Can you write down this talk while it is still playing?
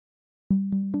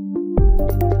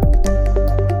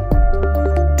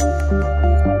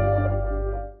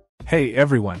Hey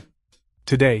everyone!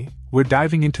 Today, we're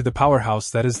diving into the powerhouse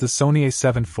that is the Sony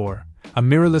a7 IV, a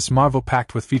mirrorless marvel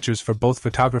packed with features for both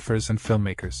photographers and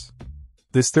filmmakers.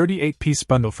 This 38-piece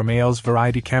bundle from AL's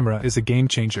variety camera is a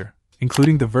game-changer,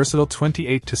 including the versatile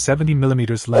 28 to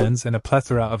 70mm lens and a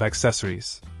plethora of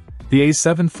accessories. The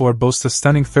a7 IV boasts a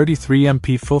stunning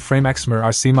 33MP full-frame exmor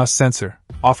CMOS sensor,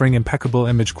 offering impeccable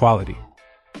image quality.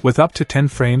 With up to 10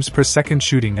 frames per second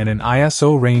shooting and an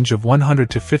ISO range of 100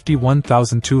 to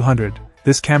 51,200,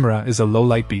 this camera is a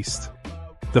low-light beast.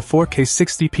 The 4K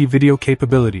 60p video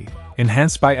capability,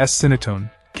 enhanced by S-Cinetone,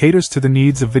 caters to the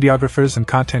needs of videographers and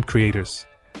content creators.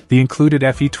 The included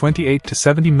FE28 to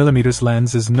 70mm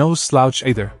lens is no slouch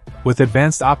either, with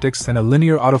advanced optics and a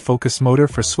linear autofocus motor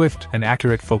for swift and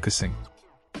accurate focusing.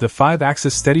 The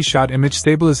 5-axis steady-shot image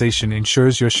stabilization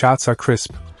ensures your shots are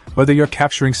crisp, whether you're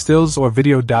capturing stills or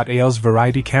video. AL's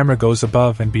variety camera goes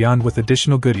above and beyond with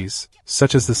additional goodies,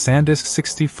 such as the SanDisk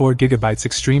 64GB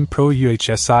Extreme Pro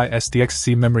UHSI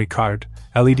SDXC memory card,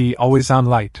 LED always-on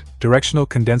light, directional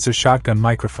condenser shotgun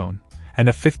microphone, and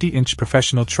a 50-inch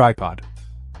professional tripod.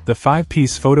 The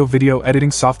 5-piece photo-video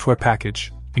editing software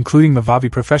package, including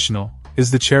Movavi Professional,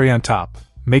 is the cherry on top,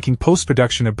 making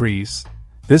post-production a breeze.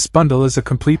 This bundle is a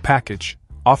complete package,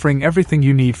 offering everything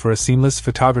you need for a seamless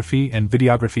photography and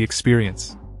videography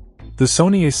experience. The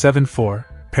Sony a7 IV,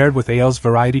 paired with AL's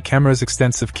variety camera's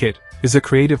extensive kit, is a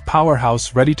creative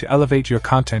powerhouse ready to elevate your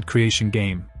content creation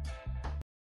game.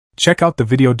 Check out the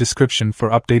video description for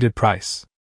updated price.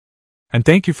 And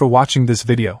thank you for watching this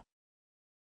video.